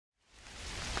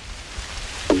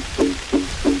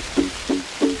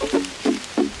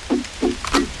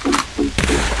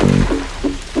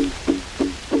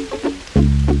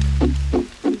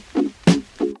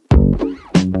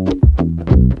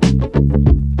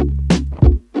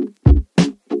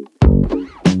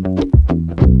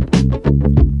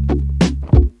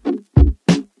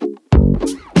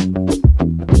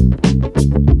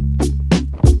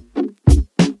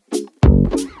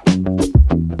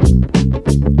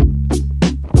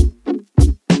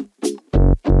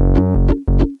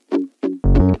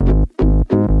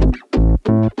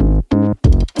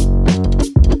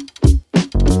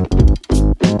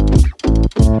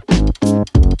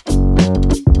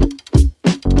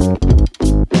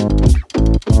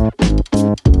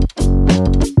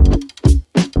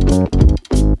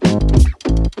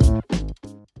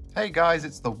Hey guys,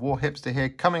 it's the War Hipster here,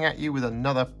 coming at you with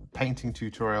another painting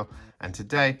tutorial, and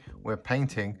today we're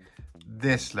painting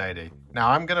this lady.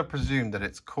 Now I'm going to presume that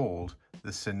it's called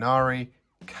the Scinari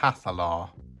Cathallar,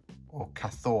 or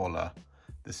Cathallar,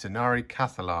 the Scinari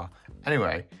Cathallar.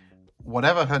 Anyway,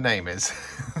 whatever her name is,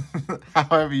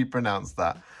 however you pronounce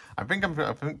that, I'm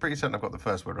pretty certain I've got the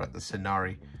first word right, the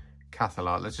Scinari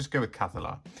Cathallar. Let's just go with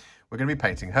Cathallar. We're going to be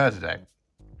painting her today.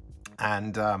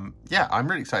 And yeah, I'm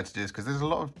really excited to do this because there's a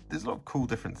lot of cool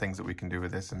different things that we can do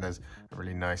with this, and there's a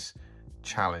really nice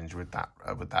challenge with that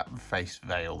face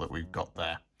veil that we've got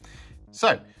there.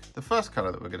 So the first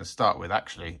color that we're going to start with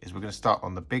actually is we're going to start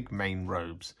on the big main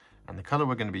robes, and the color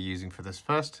we're going to be using for this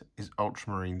first is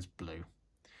Ultramarines Blue.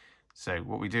 So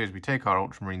what we do is we take our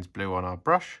Ultramarines Blue on our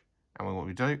brush, and what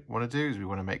we want to do is we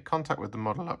want to make contact with the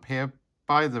model up here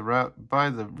by the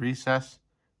recess,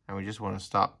 and we just want to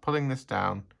start pulling this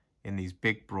down in these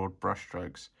big broad brush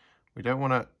strokes. We don't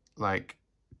want to like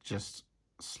just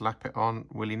slap it on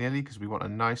willy-nilly because we want a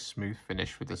nice smooth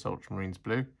finish with this Ultramarines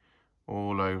Blue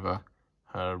all over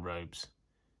her robes.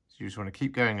 So you just want to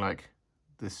keep going like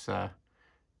this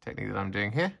technique that I'm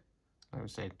doing here. Like I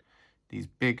said, these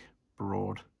big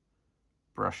broad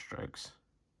brush strokes.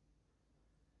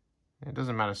 It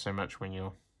doesn't matter so much when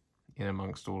you're in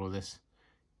amongst all of this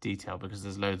detail because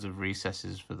there's loads of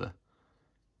recesses for the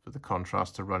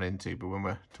contrast to run into, but when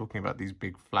we're talking about these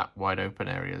big flat wide open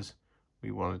areas, we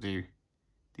want to do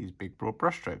these big broad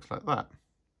brush strokes like that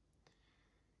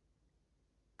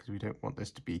because we don't want this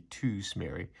to be too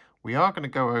smeary. We are going to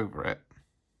go over it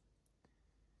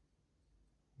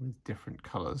with different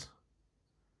colors,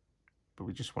 but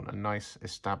we just want a nice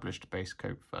established base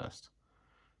coat first.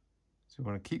 So we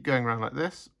want to keep going around like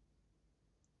this,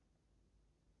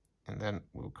 and then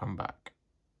we'll come back.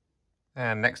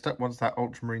 And next up, once that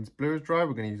Ultramarines Blue is dry,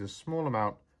 we're going to use a small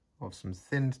amount of some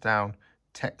thinned down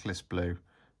Teclis Blue.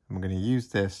 And we're going to use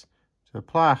this to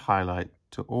apply a highlight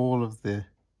to all of the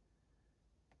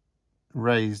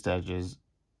raised edges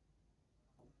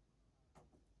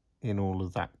in all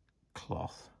of that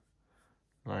cloth,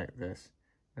 like this.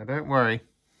 Now don't worry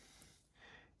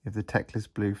if the Teclis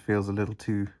Blue feels a little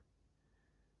too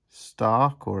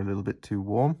stark or a little bit too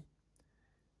warm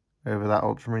over that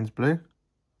Ultramarines Blue,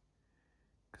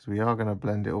 because we are going to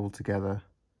blend it all together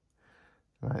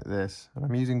like this. And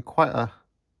I'm using quite a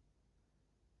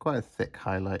thick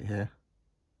highlight here,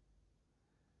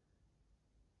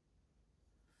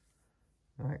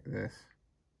 like this.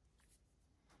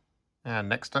 And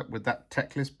next up, with that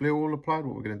Teclis Blue all applied,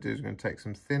 what we're going to do is we're going to take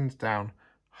some thinned down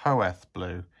Hoeth Blue,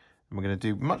 and we're going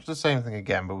to do much the same thing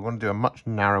again, but we want to do a much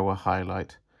narrower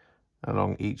highlight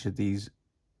along each of these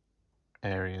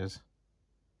areas,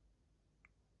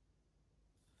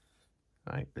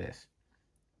 like this.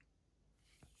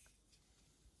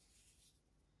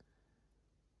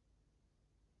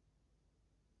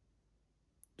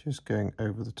 Just going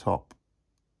over the top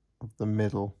of the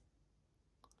middle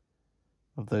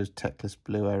of those Teclis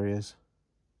Blue areas.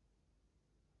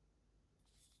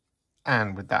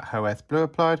 And with that Hoeth Blue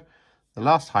applied, the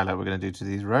last highlight we're going to do to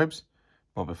these robes,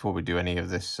 well, before we do any of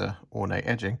this ornate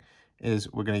edging,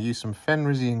 is we're going to use some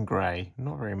Fenrisian Grey,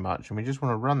 not very much, and we just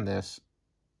want to run this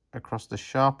across the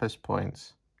sharpest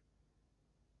points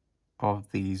of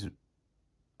these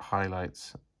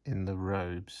highlights in the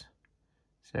robes.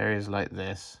 So areas like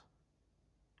this.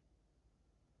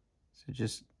 So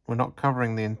just, we're not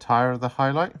covering the entire of the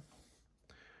highlight,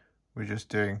 we're just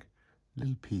doing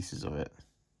little pieces of it,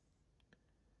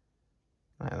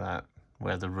 like that,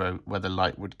 where the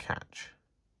light would catch.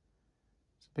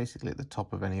 So basically at the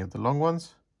top of any of the long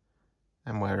ones,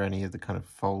 and where any of the kind of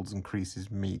folds and creases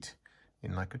meet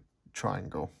in like a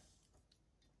triangle.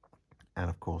 And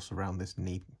of course around this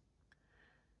knee,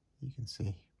 you can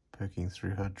see poking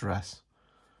through her dress.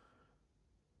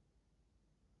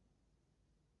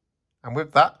 And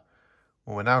with that,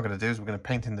 what we're now going to do is we're going to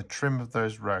paint in the trim of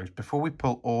those robes before we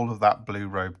pull all of that blue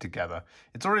robe together.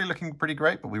 It's already looking pretty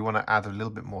great, but we want to add a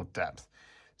little bit more depth.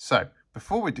 So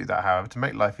before we do that, however, to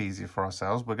make life easier for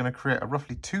ourselves, we're going to create a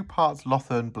roughly 2 parts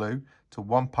Lothern Blue to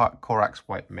 1 part Corax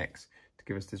White mix to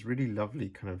give us this really lovely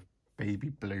kind of baby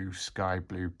blue, sky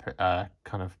blue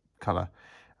kind of colour.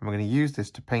 And we're going to use this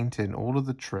to paint in all of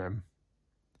the trim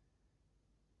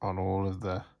on all of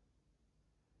the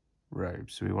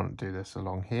robes. So we want to do this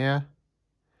along here,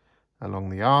 along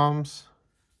the arms,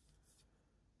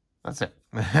 that's it,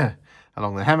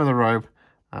 along the hem of the robe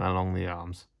and along the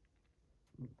arms.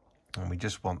 And we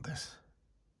just want this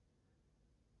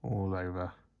all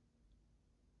over.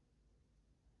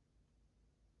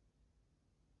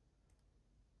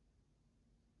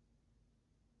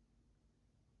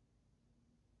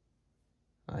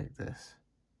 Like this.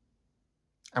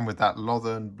 And with that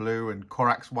Lothern Blue and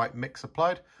Corax White mix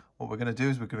applied, what we're going to do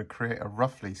is we're going to create a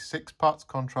roughly 6 parts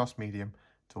contrast medium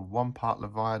to 1 part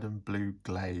Leviadon Blue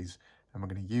glaze. And we're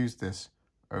going to use this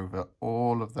over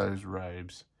all of those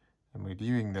robes. And we're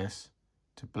doing this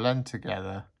to blend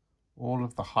together all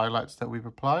of the highlights that we've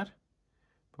applied.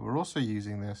 But we're also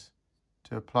using this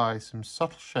to apply some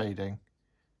subtle shading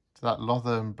to that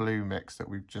Lothern Blue mix that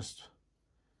we've just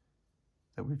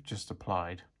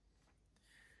applied.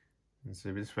 And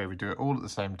so this way we do it all at the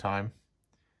same time.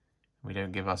 We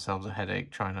don't give ourselves a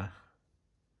headache trying to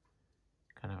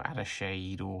kind of add a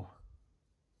shade or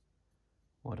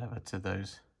whatever to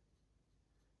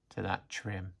that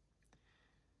trim.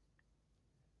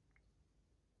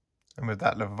 And with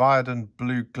that Leviadon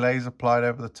Blue glaze applied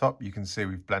over the top, you can see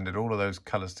we've blended all of those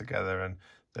colours together and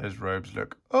those robes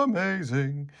look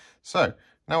amazing. So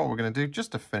now what we're going to do,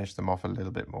 just to finish them off a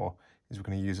little bit more, is we're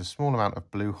going to use a small amount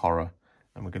of Blue Horror,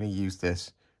 and we're going to use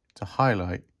this to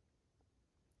highlight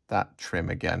that trim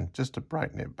again, just to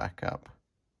brighten it back up.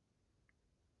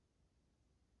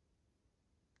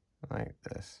 Like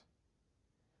this.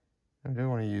 And we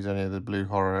don't want to use any of the Blue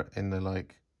Horror in the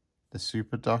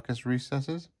super darkest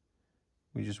recesses.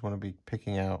 We just want to be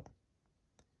picking out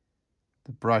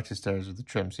the brightest areas of the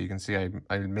trim. So you can see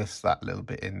I missed that little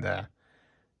bit in there.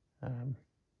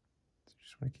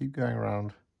 Just want to keep going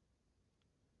around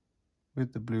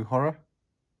with the Blue Horror,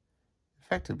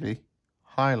 effectively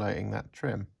highlighting that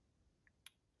trim.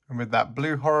 And with that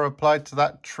Blue Horror applied to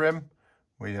that trim,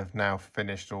 we have now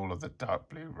finished all of the dark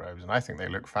blue robes, and I think they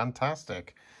look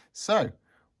fantastic. So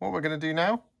what we're going to do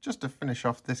now, just to finish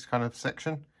off this kind of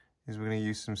section, is we're going to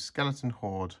use some Skeleton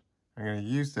Horde. I'm going to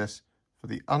use this for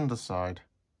the underside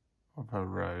of her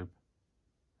robe.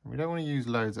 And we don't want to use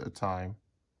loads at a time.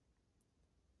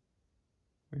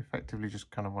 We effectively just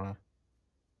kind of want to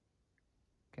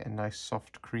get a nice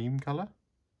soft cream colour.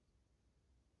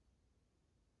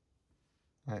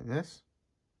 Like this.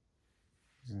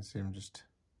 You can see I'm just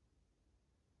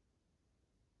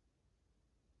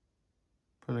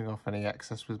pulling off any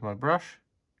excess with my brush,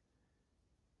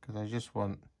 because I just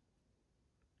want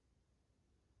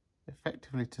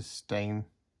effectively to stain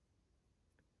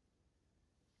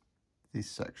this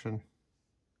section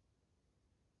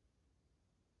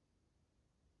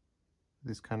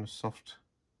this kind of soft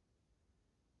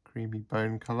creamy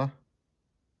bone colour.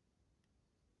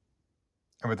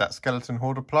 And with that Skeleton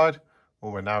Horde applied,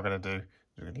 what we're now going to do is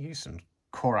we're going to use some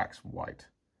Corax White.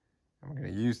 And we're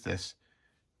going to use this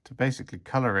to basically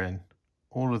colour in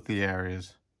all of the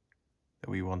areas that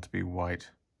we want to be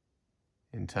white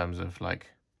in terms of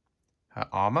like her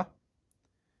armour.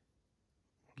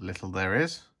 What little there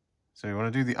is. So we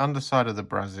want to do the underside of the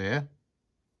brassiere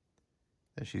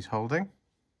that she's holding.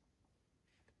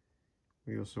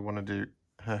 We also want to do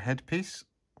her headpiece.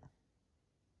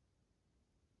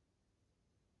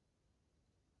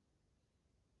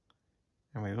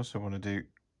 And we also want to do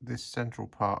this central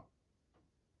part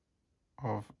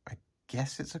of, I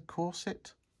guess it's a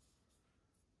corset.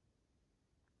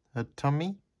 Her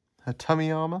tummy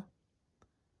armour.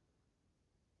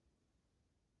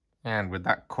 And with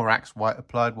that Corax White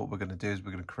applied, what we're going to do is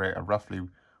we're going to create a roughly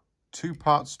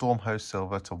 2-part Stormhost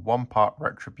Silver to 1-part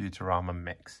Retributor Armour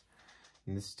mix.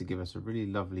 And this is to give us a really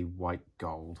lovely white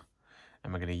gold.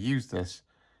 And we're going to use this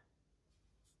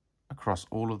across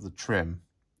all of the trim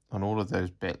on all of those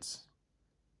bits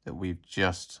that we've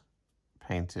just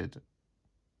painted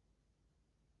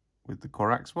with the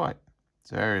Corax White.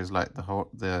 So areas like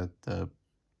the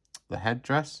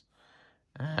headdress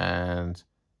and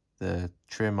the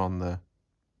trim on the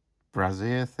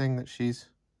brassiere thing that she's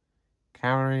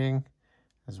carrying,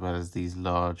 as well as these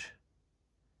large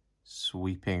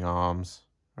sweeping arms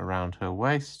around her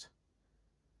waist,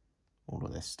 all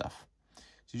of this stuff. So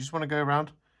you just want to go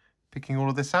around picking all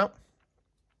of this out,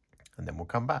 and then we'll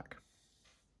come back.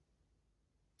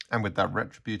 And with that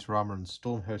Retributor Armour and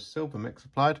Stormhost Silver mix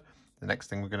applied, the next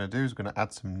thing we're going to do is we're going to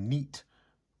add some neat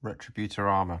Retributor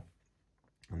Armour.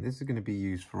 And this is going to be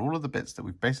used for all of the bits that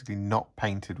we've basically not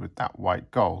painted with that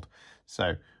white gold.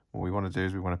 So what we want to do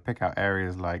is we want to pick out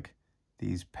areas like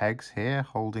these pegs here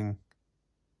holding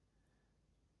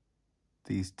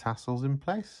these tassels in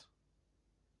place.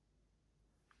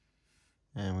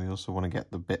 And we also want to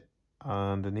get the bit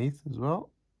underneath as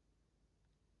well.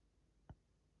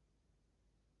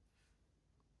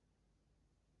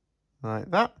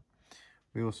 Like that.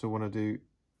 We also want to do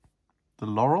the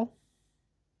laurel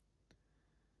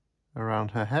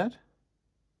around her head.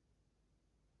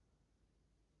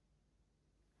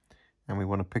 And we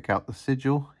want to pick out the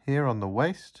sigil here on the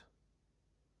waist.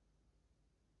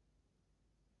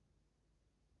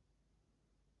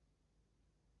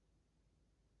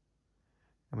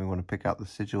 And we want to pick out the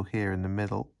sigil here in the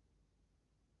middle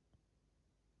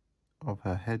of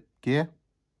her headgear.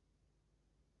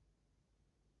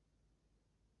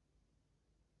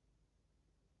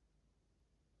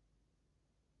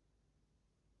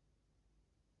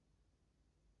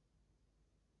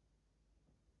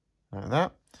 Like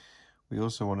that. We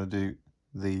also want to do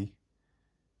the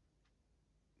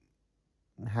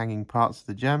hanging parts of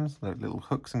the gems, like little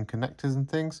hooks and connectors and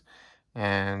things.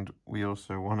 And we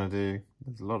also want to do,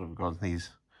 there's a lot of these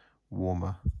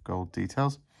warmer gold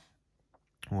details.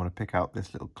 We want to pick out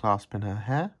this little clasp in her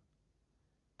hair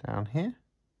down here.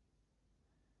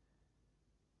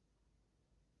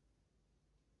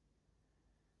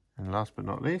 And last but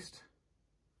not least,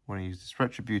 I want to use this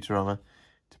Retributor Armour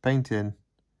to paint in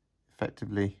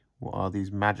effectively what are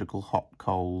these magical hot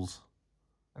coals.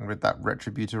 And with that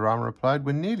Retributor Armour applied,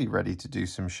 we're nearly ready to do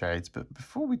some shades. But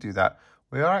before we do that,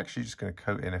 we are actually just going to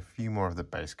coat in a few more of the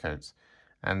base coats.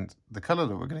 And the colour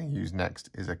that we're going to use next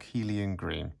is Akhelian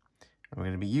Green. And we're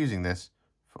going to be using this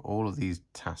for all of these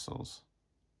tassels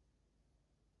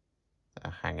that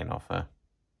are hanging off her.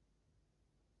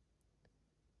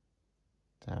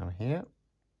 Down here.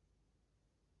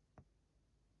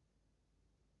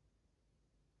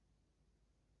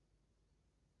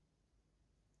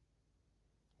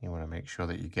 You want to make sure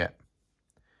that you get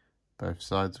both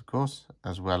sides, of course,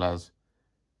 as well as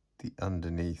the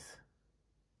underneath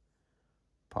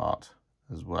part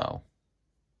as well.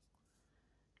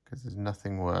 Because there's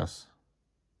nothing worse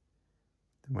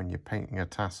than when you're painting a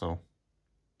tassel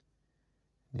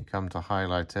and you come to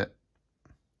highlight it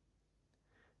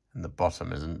and the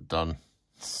bottom isn't done.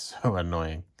 So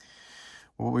annoying.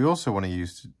 What we also want to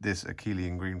use this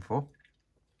Akhelian Green for,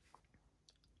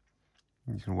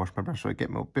 you can wash my brush so I get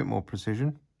a bit more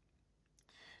precision,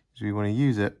 is we want to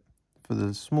use it for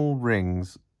the small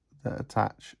rings that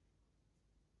attach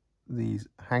these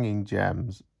hanging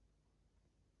gems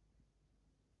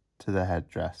to the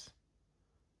headdress,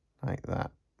 like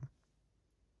that.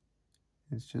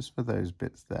 It's just for those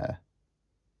bits there.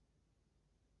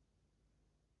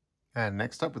 And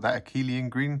next up, with that Akhelian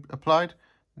Green applied,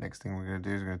 next thing we're going to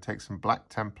do is we're going to take some black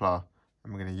Templar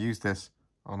and we're going to use this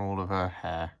on all of her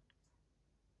hair.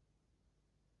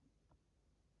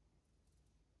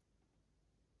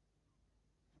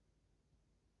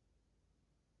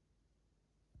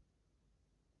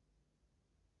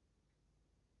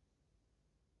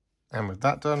 And with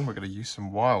that done, we're going to use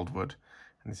some Wyldwood,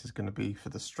 and this is going to be for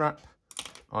the strap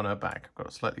on her back. I've got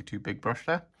a slightly too big brush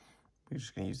there. We're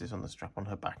just going to use this on the strap on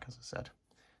her back, as I said.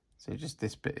 So just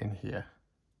this bit in here.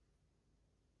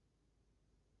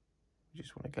 You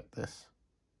just want to get this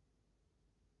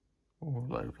all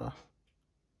over.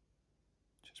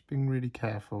 Just being really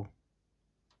careful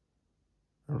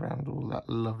around all that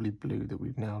lovely blue that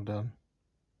we've now done.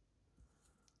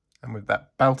 And with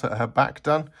that belt at her back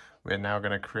done, we're now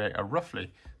going to create a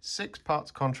roughly 6 parts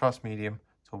contrast medium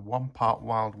to 1 part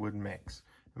Wyldwood mix.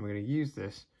 And we're going to use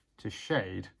this to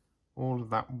shade all of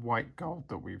that white gold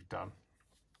that we've done.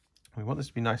 We want this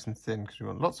to be nice and thin because we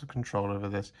want lots of control over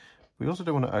this. We also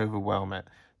don't want to overwhelm it.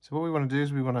 So what we want to do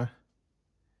is we want to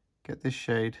get this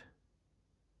shade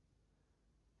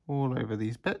all over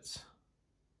these bits,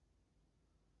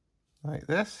 like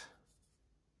this.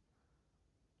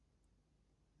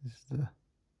 This is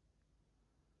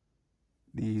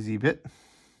the easy bit,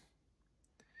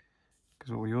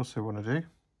 because what we also want to do,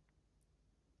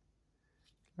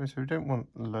 so we don't want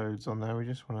loads on there, we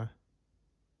just want to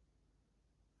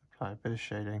apply a bit of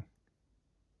shading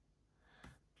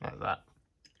like that.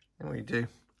 And what we do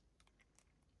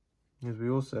is we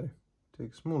also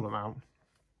take a small amount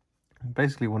and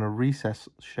basically want to recess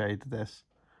shade this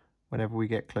whenever we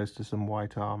get close to some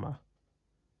white armour.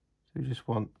 So we just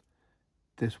want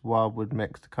this Wyldwood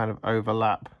mix to kind of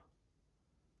overlap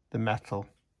the metal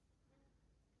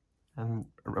and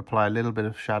apply a little bit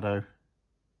of shadow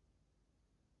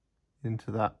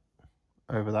into that,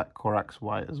 over that Corax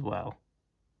White as well.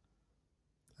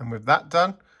 And with that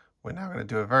done, we're now going to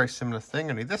do a very similar thing,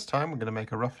 only this time we're going to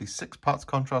make a roughly 6 parts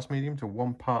contrast medium to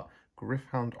 1 part Gryph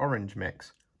Hound orange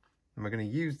mix. And we're going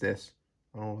to use this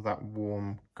on all of that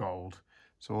warm gold.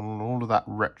 So on all of that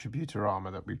Retributor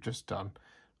armour that we've just done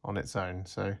on its own.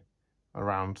 So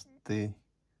around the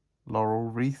laurel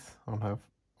wreath on her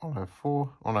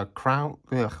crown,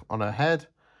 on her head,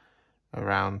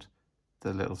 around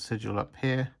the little sigil up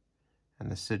here,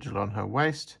 and the sigil on her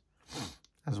waist,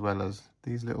 as well as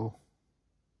these little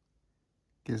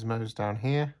gizmos down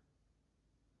here,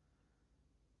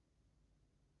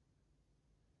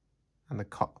 and the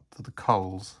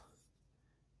coals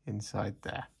inside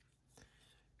there.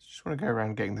 Just want to go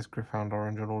around getting this Gryph Hound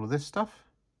orange on all of this stuff,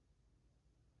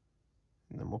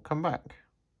 and then we'll come back.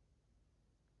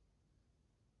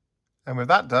 And with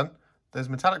that done, those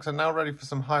metallics are now ready for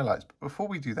some highlights. But before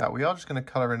we do that, we are just going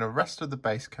to colour in the rest of the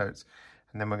base coats,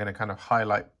 and then we're going to kind of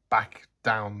highlight back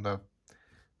down the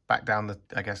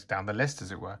list,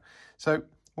 as it were. So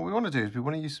what we want to do is we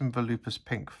want to use some Volupus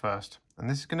Pink first, and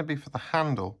this is going to be for the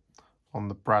handle on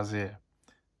the brassiere,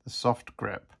 the soft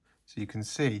grip. So you can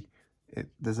see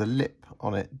there's a lip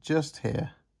on it just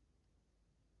here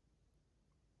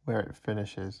where it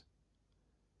finishes.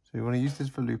 So we want to use this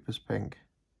Volupus Pink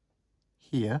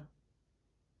here,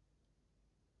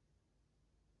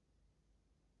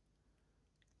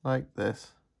 like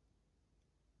this.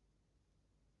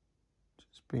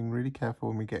 Just being really careful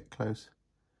when we get close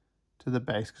to the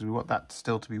base, because we want that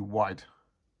still to be white.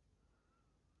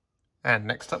 And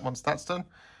next up, once that's done,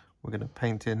 we're going to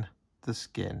paint in the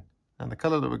skin. And the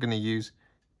colour that we're going to use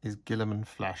is Guilliman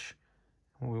Flesh.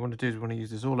 And what we want to do is we want to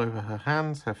use this all over her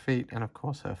hands, her feet, and of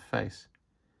course her face.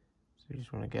 So you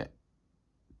just want to get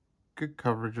good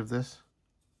coverage of this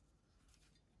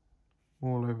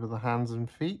all over the hands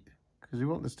and feet, because we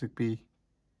want this to be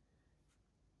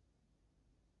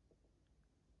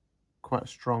quite a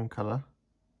strong colour.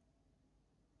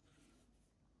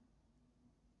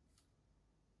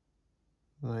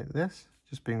 Like this,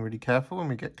 just being really careful when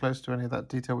we get close to any of that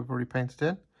detail we've already painted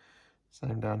in.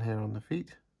 Same down here on the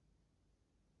feet,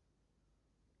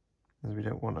 as we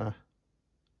don't want a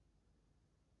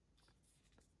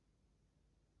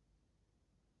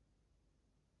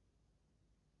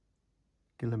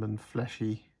Guilliman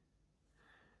fleshy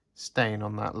stain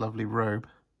on that lovely robe.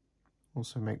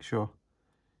 Also make sure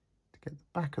to get the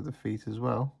back of the feet as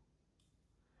well.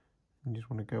 You just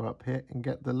want to go up here and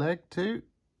get the leg too.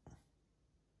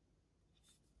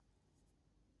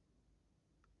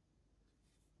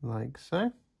 Like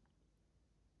so.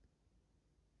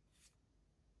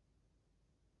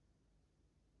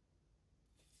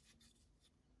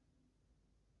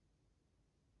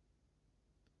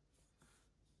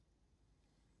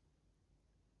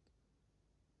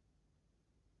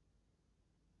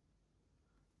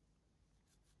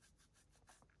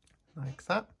 Like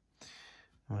that.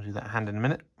 And we'll do that hand in a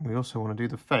minute. We also want to do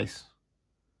the face.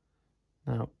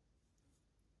 Now,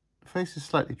 the face is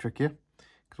slightly trickier,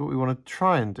 because what we want to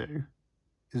try and do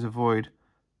is avoid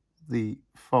the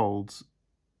folds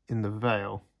in the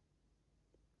veil.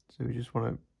 So we just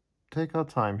want to take our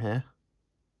time here,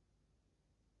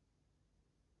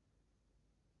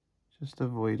 just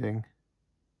avoiding,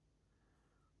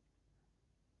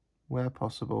 where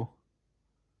possible,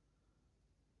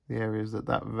 the areas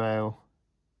that veil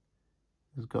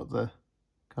has got the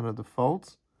kind of the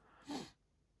folds,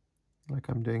 like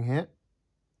I'm doing here.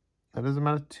 That doesn't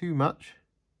matter too much,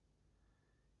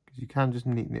 because you can just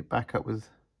neaten it back up with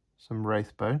some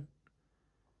Wraithbone,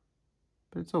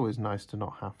 but it's always nice to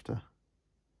not have to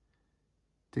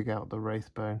dig out the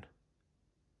Wraithbone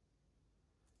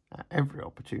at every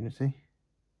opportunity.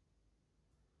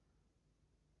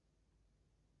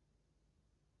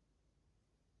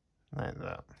 Like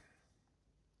that.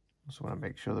 Also want to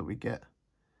make sure that we get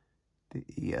the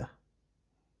ear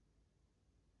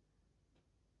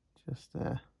just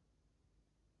there.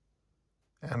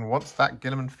 And once that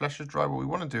Guilliman Flesh is dry, what we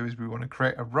want to do is we want to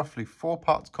create a roughly 4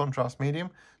 parts contrast medium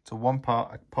to 1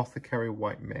 part Apothecary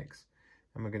White mix.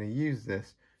 And we're going to use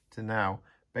this to now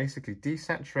basically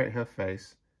desaturate her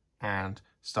face and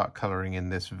start colouring in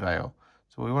this veil.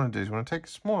 So what we want to do is we want to take a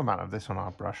small amount of this on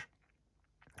our brush.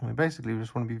 And we basically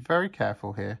just want to be very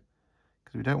careful here,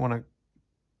 because we don't want to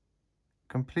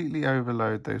completely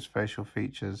overload those facial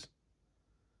features.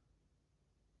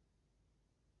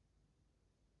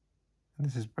 And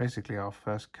this is basically our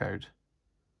first coat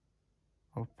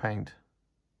of paint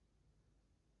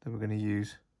that we're going to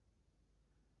use,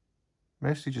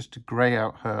 mostly just to grey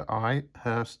out her eye,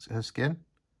 her skin,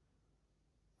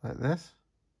 like this.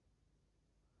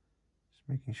 Just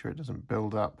making sure it doesn't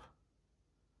build up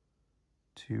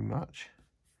too much.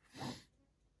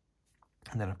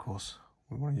 And then of course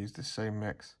we want to use this same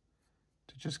mix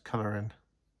to just colour in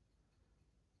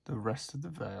the rest of the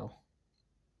veil.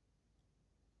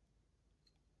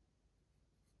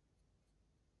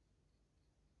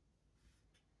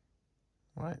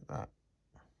 Like that.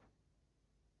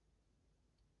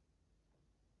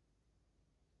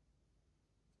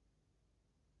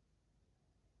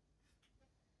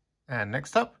 And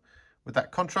next up, with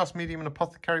that contrast medium and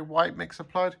Apothecary White mix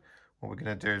applied, what we're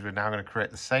going to do is we're now going to create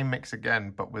the same mix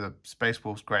again, but with a Space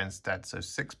Wolves Grey instead. So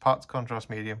 6 parts contrast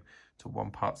medium to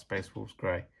 1 part Space Wolves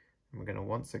Grey. And we're going to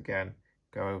once again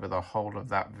go over the whole of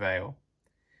that veil.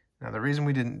 Now the reason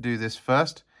we didn't do this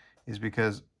first is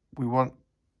because we want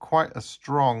quite a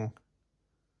strong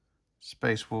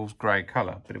Space Wolves Grey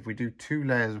colour. But if we do 2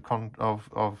 layers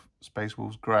of Space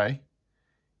Wolves Grey,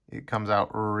 it comes out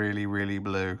really, really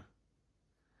blue.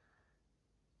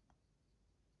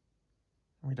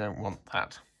 We don't want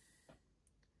that.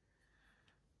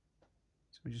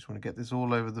 So we just want to get this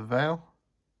all over the veil,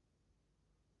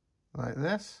 like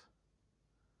this.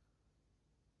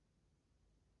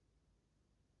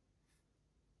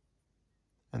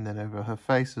 And then over her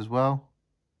face as well.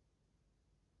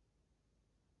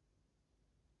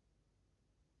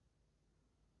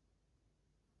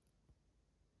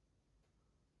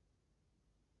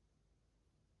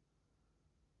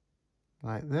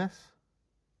 Like this.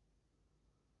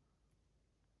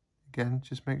 Again,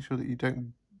 just make sure that you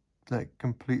don't like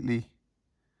completely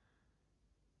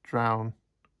drown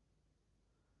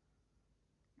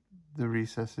the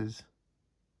recesses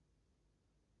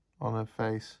on her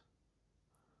face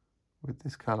with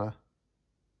this colour.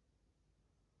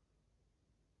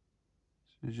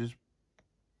 So just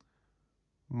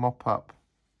mop up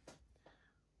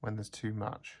when there's too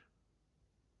much.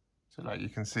 So like you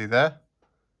can see there,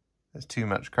 there's too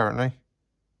much currently.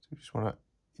 So you just want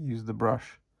to use the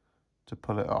brush to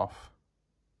pull it off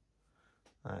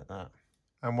like that.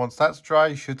 And once that's dry,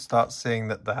 you should start seeing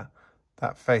that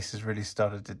that face has really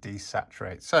started to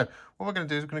desaturate. So what we're going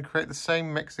to do is we're going to create the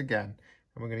same mix again,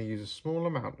 and we're going to use a small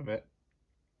amount of it,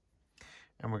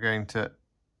 and we're going to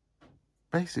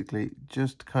basically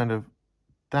just kind of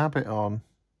dab it on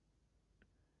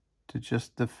to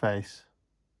just the face,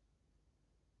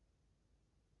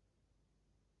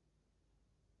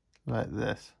 like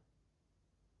this,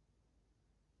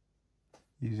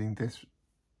 using this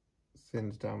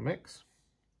thinned down mix.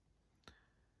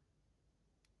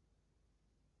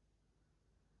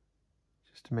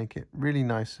 Just to make it really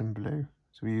nice and blue.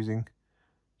 So we're using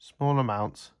small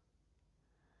amounts,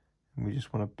 and we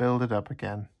just want to build it up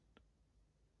again.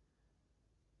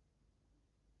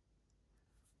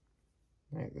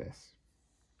 Like this.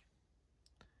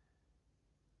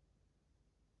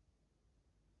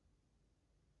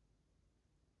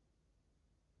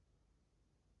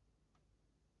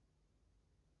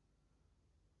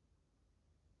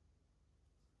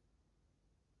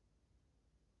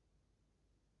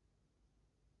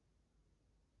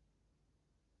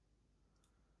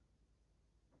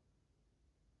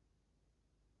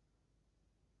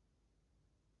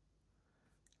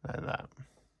 Like that.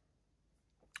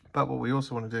 But what we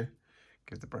also want to do,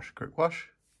 give the brush a quick wash,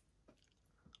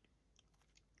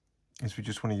 is we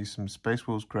just want to use some Space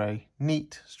Wolves Grey,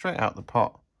 neat, straight out the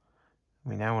pot.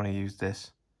 We now want to use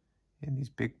this in these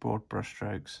big broad brush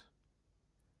strokes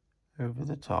over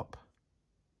the top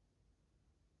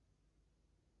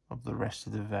of the rest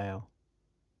of the veil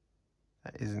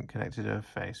that isn't connected to her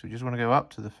face. We just want to go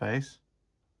up to the face,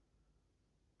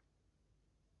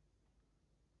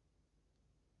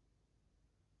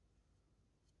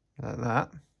 like that.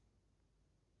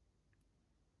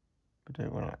 But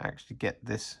don't want to actually get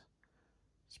this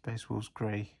Space Wolves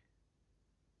Grey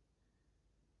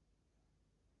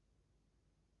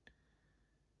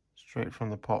straight from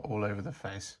the pot all over the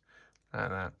face, like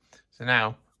that. So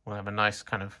now we'll have a nice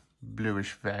kind of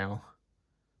bluish veil,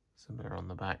 similar on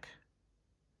the back.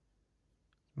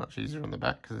 Much easier on the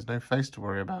back because there's no face to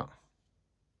worry about.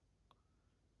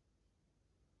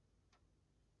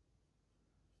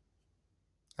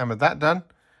 And with that done,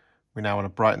 we now want to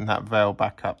brighten that veil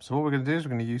back up. So what we're going to do is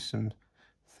we're going to use some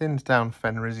thinned down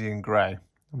Fenrisian Grey, and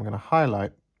we're going to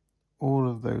highlight all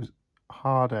of those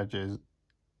hard edges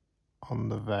on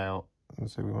the veil.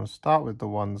 And so we want to start with the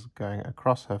ones going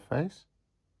across her face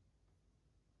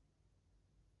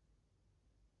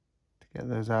to get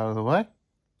those out of the way,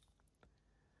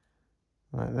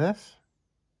 like this.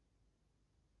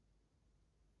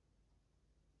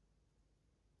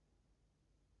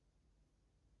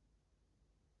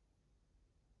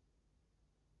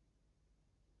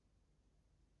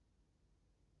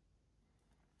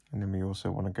 And then we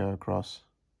also want to go across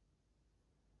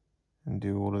and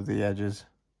do all of the edges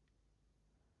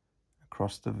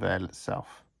across the veil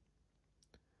itself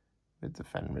with the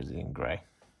Fenrisian Grey.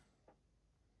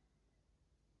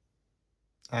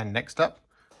 And next up,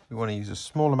 we want to use a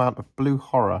small amount of Blue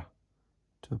Horror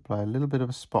to apply a little bit of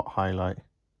a spot highlight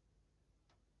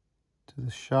to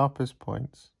the sharpest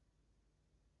points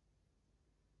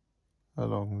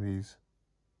along these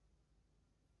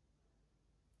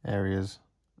areas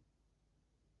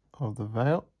of the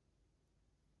veil.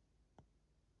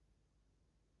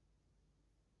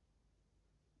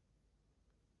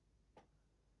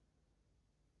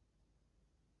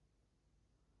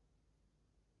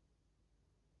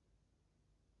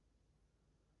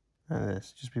 And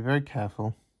this, just be very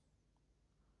careful.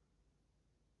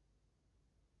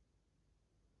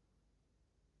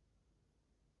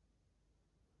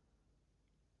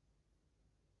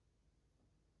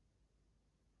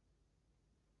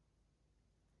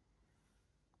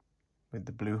 With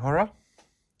the Blue Horror,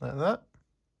 like that.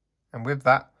 And with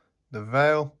that, the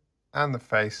veil and the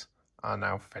face are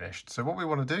now finished. So what we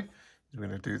want to do is we're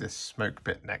going to do this smoke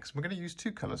bit next. We're going to use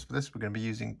two colours for this. We're going to be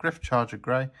using Gryph Charger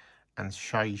Grey and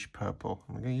Shyish Purple.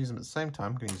 I'm going to use them at the same time.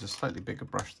 I'm going to use a slightly bigger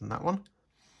brush than that one.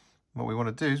 What we want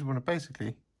to do is we want to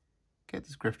basically get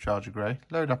this Gryph Charger Grey,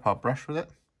 load up our brush with it,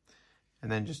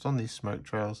 and then just on these smoke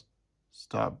trails,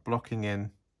 start blocking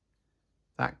in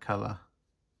that colour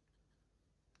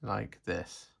like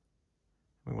this.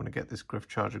 We want to get this Gryph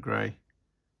Charger Grey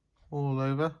all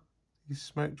over these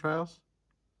smoke trails.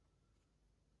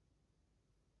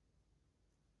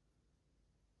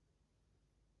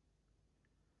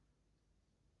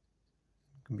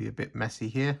 It can be a bit messy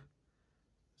here,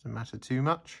 doesn't matter too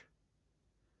much.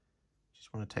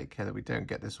 Just want to take care that we don't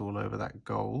get this all over that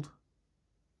gold.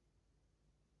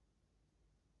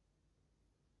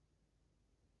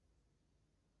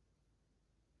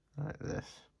 Like this.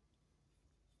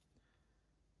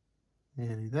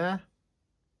 Nearly there.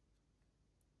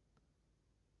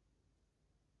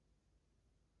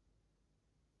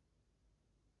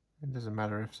 It doesn't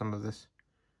matter if some of this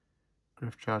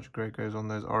Gryph Charger Grey goes on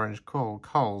those orange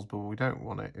coals, but what we don't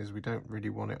want it is we don't really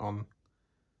want it on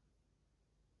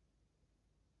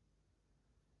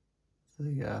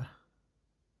the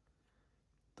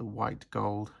white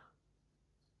gold.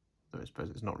 Though I suppose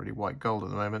it's not really white gold at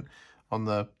the moment. On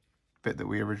the bit that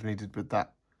we originally did with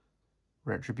that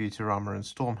Retributor Armour and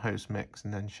Stormhost mix,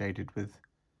 and then shaded with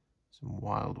some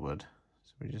Wyldwood.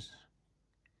 So we're just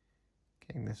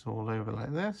getting this all over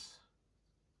like this.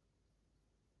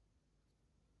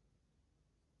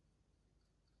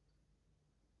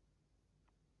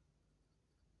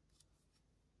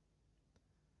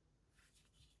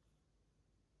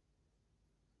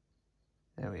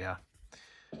 There we are.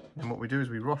 And what we do is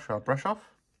we wash our brush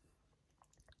off,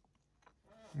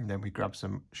 and then we grab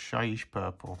some Shyish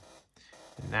Purple.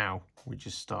 And now we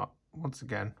just start, once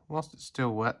again, whilst it's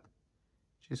still wet,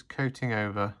 just coating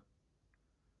over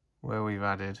where we've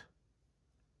added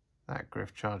that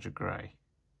Gryph Charger Grey.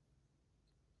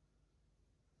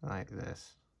 Like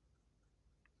this.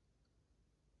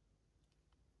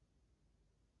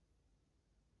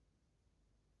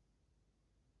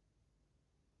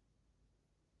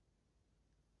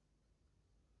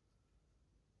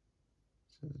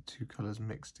 So the two colours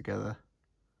mixed together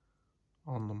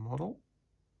on the model.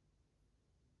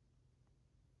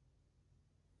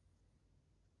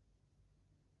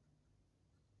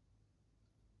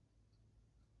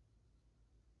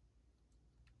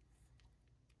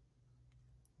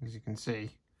 As you can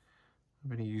see,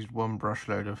 I've only used one brush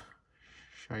load of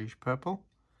Shyish Purple.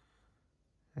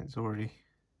 It's already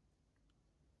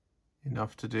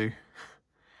enough to do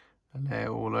a layer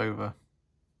all over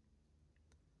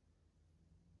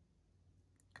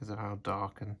because of how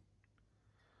dark and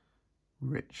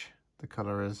rich the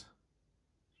colour is.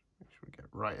 Make sure we get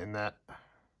right in there.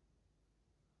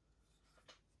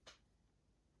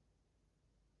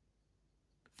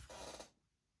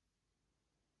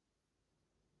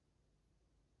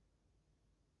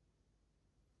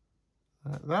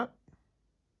 Like that.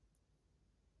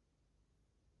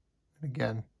 And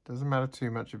again, doesn't matter too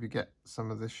much if you get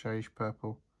some of this Shyish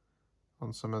Purple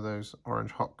on some of those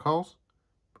orange hot coals,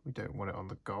 but we don't want it on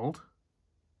the gold.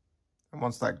 And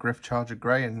once that Gryph Charger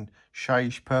Grey and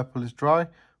Shyish Purple is dry,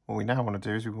 what we now want to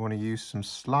do is we want to use some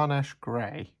Slaanesh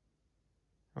Grey.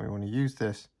 And we want to use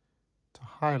this to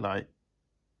highlight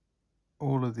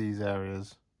all of these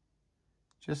areas,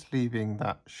 just leaving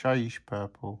that Shyish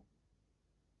Purple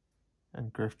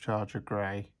and Gryph Charger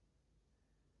Grey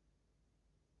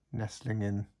nestling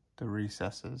in the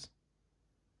recesses.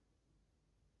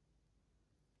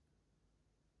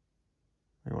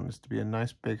 We want this to be a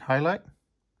nice big highlight.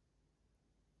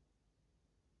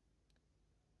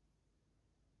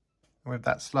 And with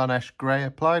that Slaanesh Grey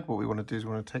applied, what we want to do is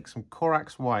we want to take some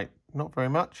Corax White, not very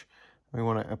much. We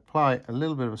want to apply a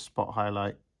little bit of a spot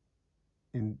highlight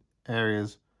in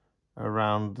areas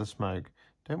around the smoke.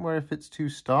 Don't worry if it's too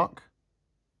stark.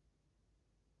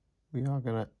 We are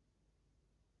going to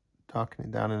darken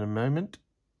it down in a moment.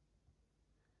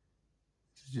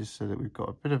 This is just so that we've got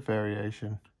a bit of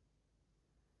variation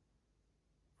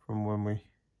from when we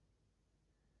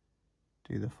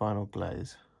do the final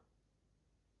glaze.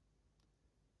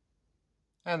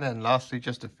 And then lastly,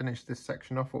 just to finish this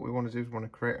section off, what we want to do is we want to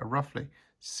create a roughly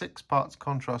 6 parts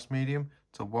contrast medium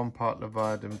to 1 part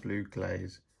Leviadon Blue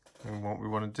glaze. And what we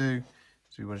want to do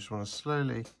is we just want to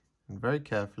slowly and very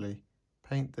carefully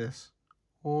paint this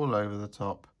all over the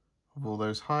top of all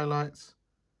those highlights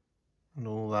and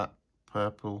all that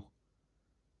purple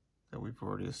that we've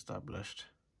already established,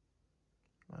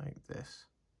 like this.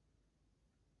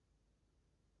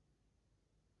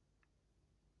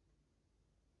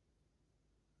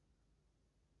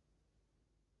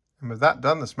 And with that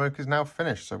done, the smoke is now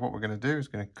finished. So what we're going to do is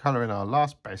going to colour in our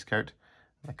last base coat.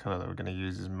 And the colour that we're going to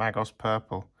use is Magos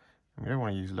Purple. And we don't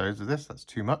want to use loads of this, that's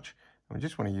too much. And we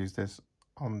just want to use this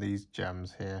on these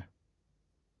gems here.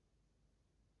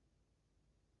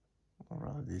 Or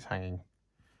rather, these hanging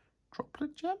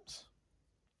droplet gems.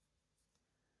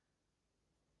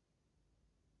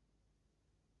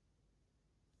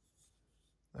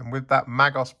 And with that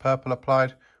Magos Purple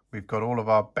applied, we've got all of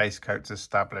our base coats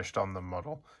established on the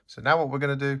model. So now what we're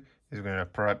going to do is we're going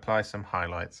to apply some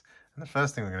highlights. And the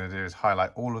first thing we're going to do is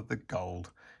highlight all of the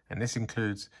gold. And this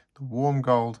includes the warm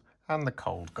gold and the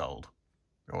cold gold.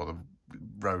 Or the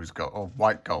rose gold, or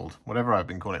white gold, whatever I've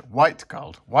been calling it. White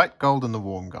gold and the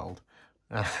warm gold.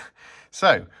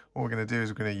 So what we're going to do is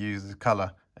we're going to use the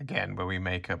colour again, where we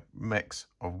make a mix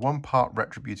of 1 part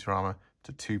Retributor Armour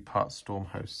to 2 parts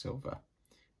Stormhost Silver.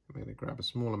 We're going to grab a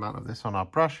small amount of this on our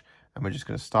brush, and we're just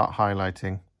going to start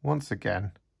highlighting once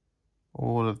again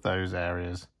all of those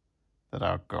areas that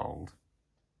are gold.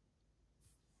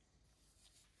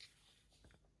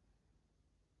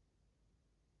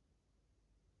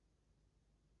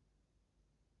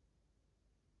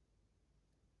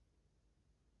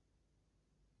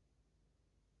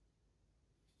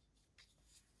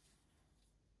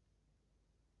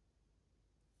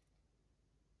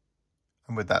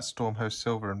 And with that Stormhost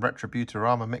Silver and Retributor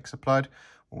Armour mix applied,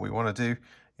 what we want to do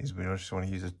is we just want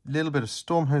to use a little bit of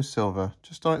Stormhost Silver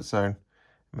just on its own. And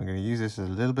we're going to use this as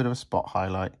a little bit of a spot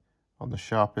highlight on the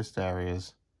sharpest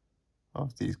areas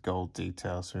of these gold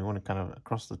details. So we want to kind of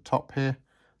across the top here,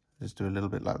 just do a little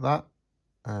bit like that,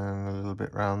 and a little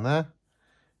bit round there.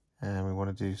 And we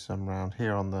want to do some round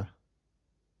here on the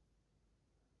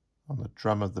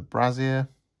drum of the brazier,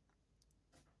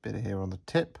 bit of here on the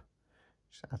tip.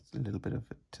 Just add a little bit of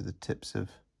it to the tips of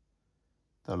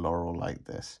the laurel like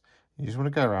this. You just want to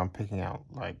go around picking out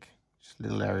like just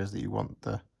little areas that you want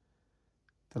the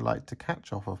light to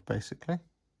catch off of, basically.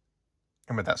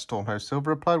 And with that Stormhost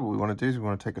Silver applied, what we want to do is we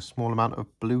want to take a small amount of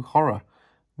Blue Horror.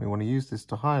 We want to use this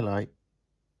to highlight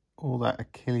all that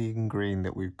Akhelian Green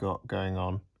that we've got going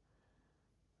on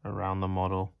around the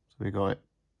model. So we got it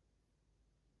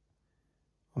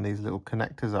on these little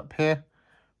connectors up here,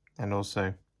 and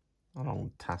also along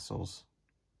the tassels.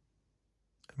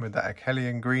 And with that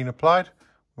Akhelian Green applied,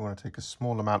 we want to take a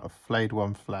small amount of Flayed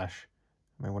One Flesh.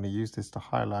 And we want to use this to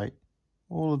highlight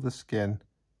all of the skin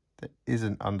that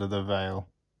isn't under the veil.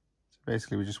 So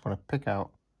basically we just want to pick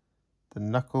out the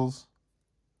knuckles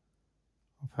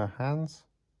of her hands.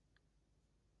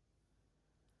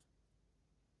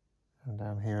 And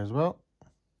down here as well.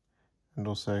 And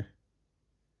also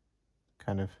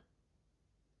kind of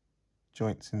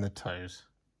joints in the toes.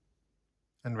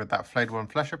 And with that Flayed One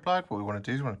Flesh applied, what we want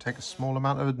to do is we want to take a small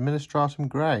amount of Administratum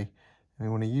Grey, and we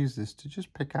want to use this to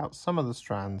just pick out some of the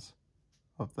strands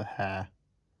of the hair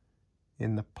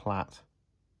in the plait,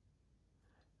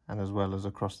 and as well as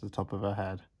across the top of her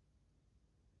head.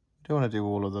 We don't want to do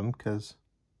all of them because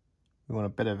we want a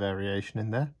bit of variation in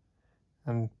there.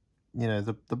 And, you know,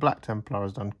 the Black Templar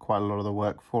has done quite a lot of the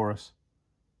work for us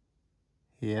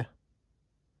here.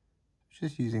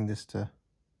 Just using this to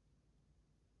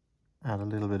add a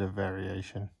little bit of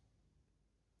variation.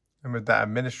 And with that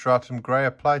Administratum Grey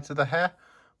applied to the hair,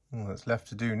 all that's left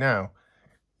to do now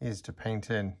is to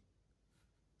paint in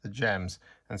the gems.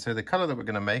 And so the colour that we're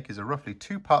going to make is a roughly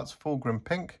 2 parts Fulgrim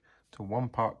Pink to 1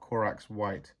 part Corax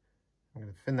White. I'm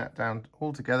going to thin that down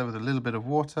all together with a little bit of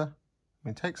water.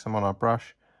 We take some on our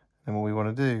brush, and what we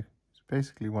want to do is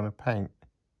basically want to paint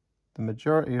the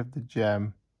majority of the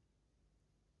gem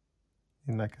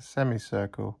in like a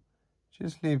semicircle,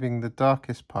 just leaving the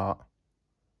darkest part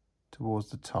towards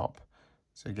the top.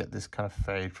 So you get this kind of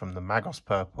fade from the Magos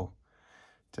Purple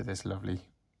to this lovely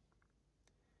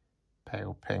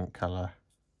pale pink colour.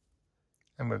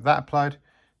 And with that applied,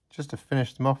 just to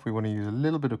finish them off, we want to use a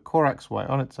little bit of Corax White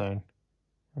on its own.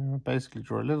 And we'll basically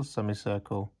draw a little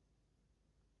semicircle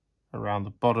around the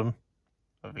bottom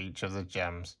of each of the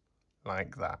gems,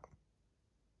 like that.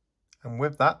 And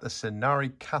with that, the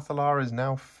Scinari Cathallar is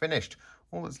now finished.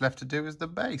 All that's left to do is the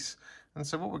base. And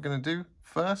so what we're going to do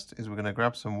first is we're going to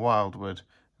grab some Wyldwood,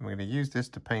 and we're going to use this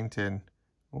to paint in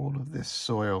all of this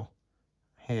soil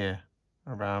here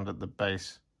around at the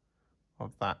base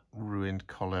of that ruined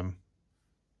column.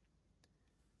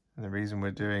 And the reason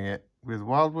we're doing it with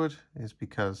Wyldwood is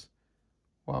because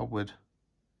Wyldwood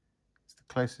is the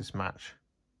closest match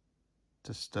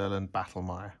to Stirland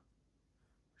Battlemire,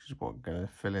 which is what we're going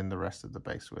to fill in the rest of the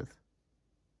base with. So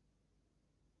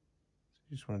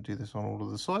you just want to do this on all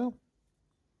of the soil,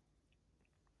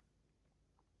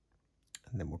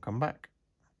 and then we'll come back.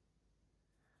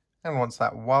 And once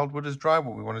that Wyldwood is dry,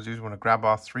 what we want to do is we want to grab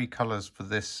our three colours for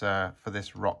this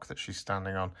rock that she's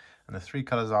standing on. And the three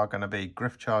colours are going to be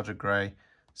Gryph Grey,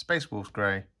 Space Wolves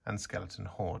Grey, and Skeleton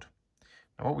Horde.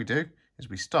 Now what we do is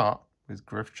we start with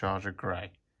Gryph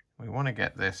Grey. We want to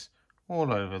get this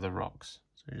all over the rocks.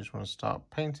 So you just want to start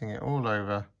painting it all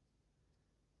over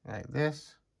like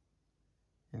this,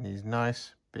 in these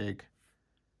nice big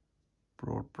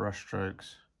broad brush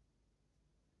strokes.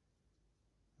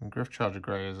 And Gryph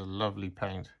Grey is a lovely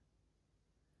paint.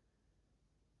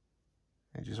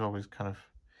 It just always kind of,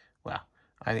 well,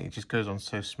 I think it just goes on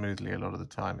so smoothly a lot of the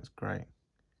time. It's great.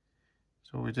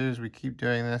 So what we do is we keep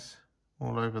doing this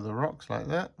all over the rocks like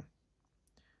that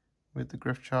with the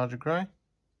Gryph Grey,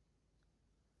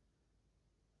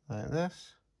 like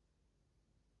this,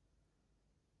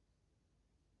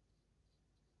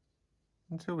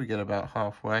 until we get about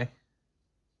halfway.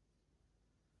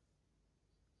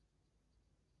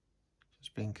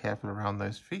 Just being careful around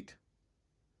those feet,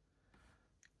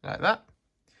 like that.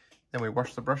 Then we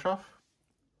wash the brush off,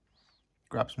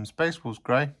 grab some Space Wolves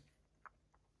Grey,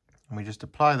 and we just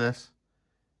apply this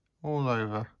all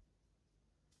over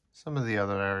some of the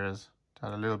other areas to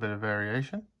add a little bit of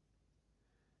variation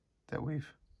that we've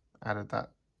added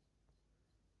that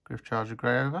Gryph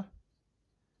Grey over.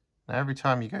 Now every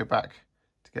time you go back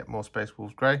to get more Space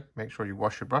Wolves Grey, make sure you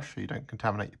wash your brush so you don't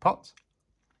contaminate your pots.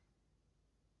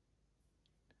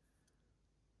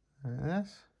 Like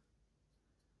this.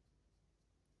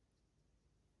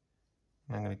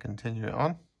 And I'm going to continue it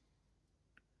on.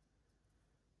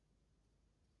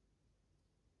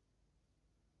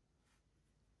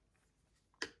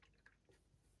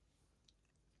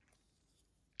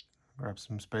 Grab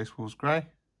some Space Wolves Grey.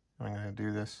 I'm going to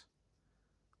do this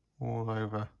all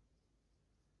over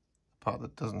the part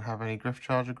that doesn't have any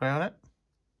Gryph Grey on it.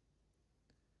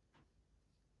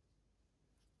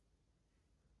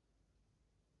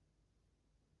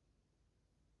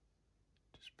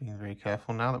 Just being very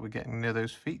careful now that we're getting near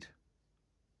those feet.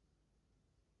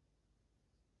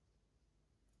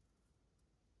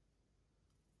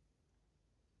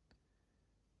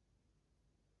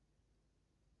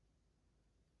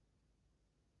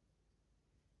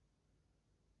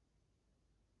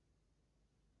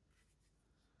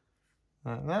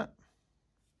 Like that.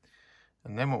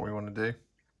 And then what we want to do,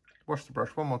 wash the brush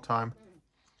one more time,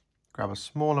 grab a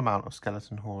small amount of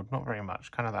Skeleton Horde, not very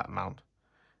much, kind of that amount.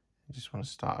 You just want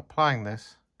to start applying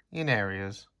this in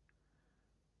areas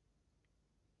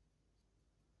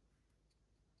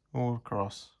all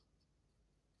across.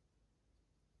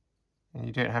 And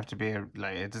you don't have to be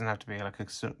it doesn't have to be like a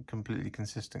completely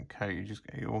consistent coat.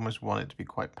 You almost want it to be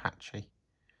quite patchy.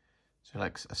 So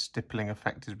like a stippling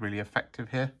effect is really effective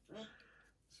here.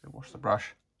 So wash the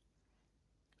brush,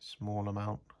 small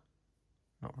amount,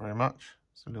 not very much,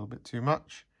 it's a little bit too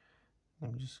much.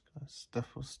 I'm just going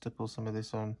to stipple some of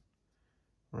this on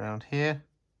around here,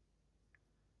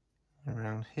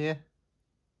 around here.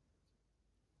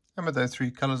 And with those three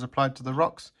colours applied to the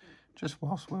rocks, just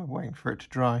whilst we're waiting for it to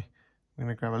dry, we're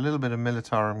going to grab a little bit of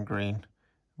Militarum Green.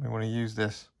 We want to use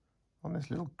this on this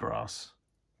little grass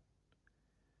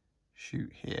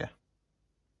shoot here.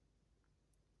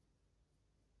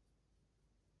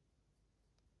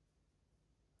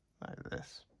 Like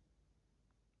this.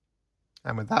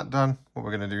 And with that done, what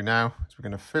we're going to do now is we're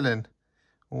going to fill in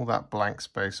all that blank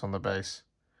space on the base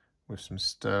with some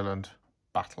Stirland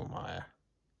Battlemire.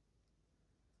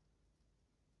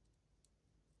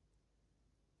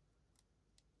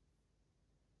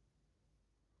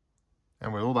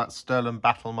 And with all that Stirland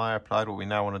Battlemire applied, what we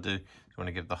now want to do is we want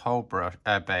to give the whole brush,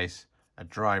 base a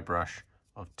dry brush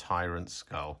of Tyrant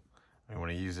Skull. We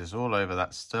want to use this all over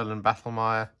that Stirland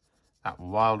Battlemire, that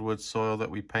Wyldwood soil that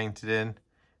we painted in. And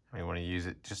we want to use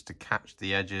it just to catch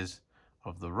the edges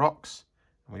of the rocks.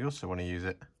 And we also want to use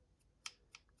it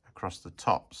across the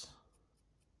tops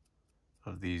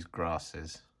of these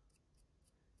grasses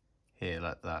here,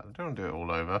 like that. We don't want to do it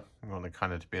all over. We want it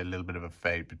kind of to be a little bit of a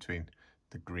fade between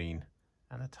the green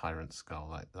and a Tyrant Skull,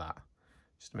 like that,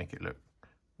 just to make it look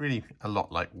really a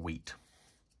lot like wheat.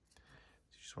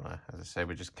 So just want to, as I say,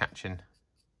 we're just catching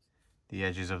the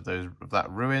edges of that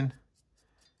ruin.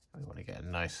 We want to get a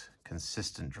nice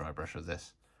consistent dry brush of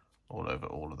this all over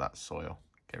all of that soil.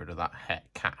 Get rid of that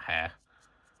cat hair.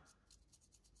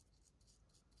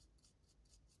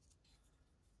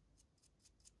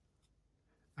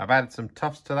 I've added some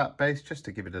tufts to that base just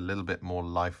to give it a little bit more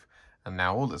life. And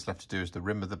now all that's left to do is the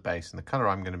rim of the base. And the colour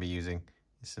I'm going to be using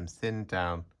is some thinned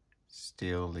down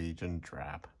Steel Legion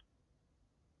Drab.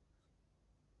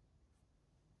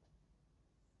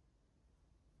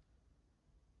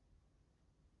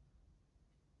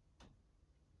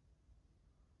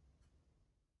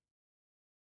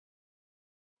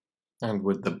 And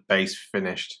with the base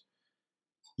finished,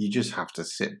 you just have to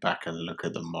sit back and look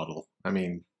at the model. I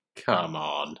mean, come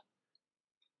on.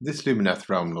 This Lumineth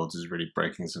Realm Lords is really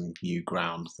breaking some new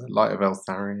ground. The Light of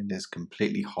Eltharion is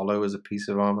completely hollow as a piece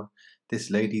of armour.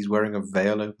 This lady's wearing a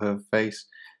veil over her face.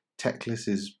 Teclis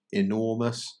is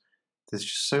enormous. There's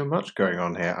just so much going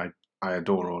on here. I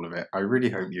adore all of it. I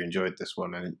really hope you enjoyed this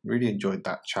one and really enjoyed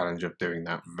that challenge of doing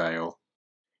that veil.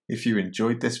 If you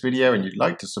enjoyed this video and you'd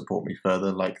like to support me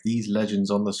further, like these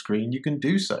legends on the screen, you can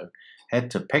do so.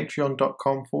 Head to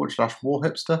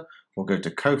patreon.com/warhipster or go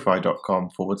to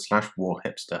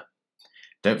ko-fi.com/warhipster.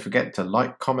 Don't forget to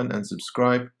like, comment and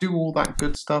subscribe, do all that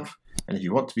good stuff. And if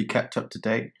you want to be kept up to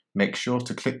date, make sure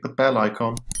to click the bell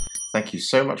icon. Thank you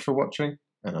so much for watching,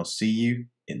 and I'll see you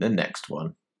in the next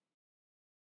one.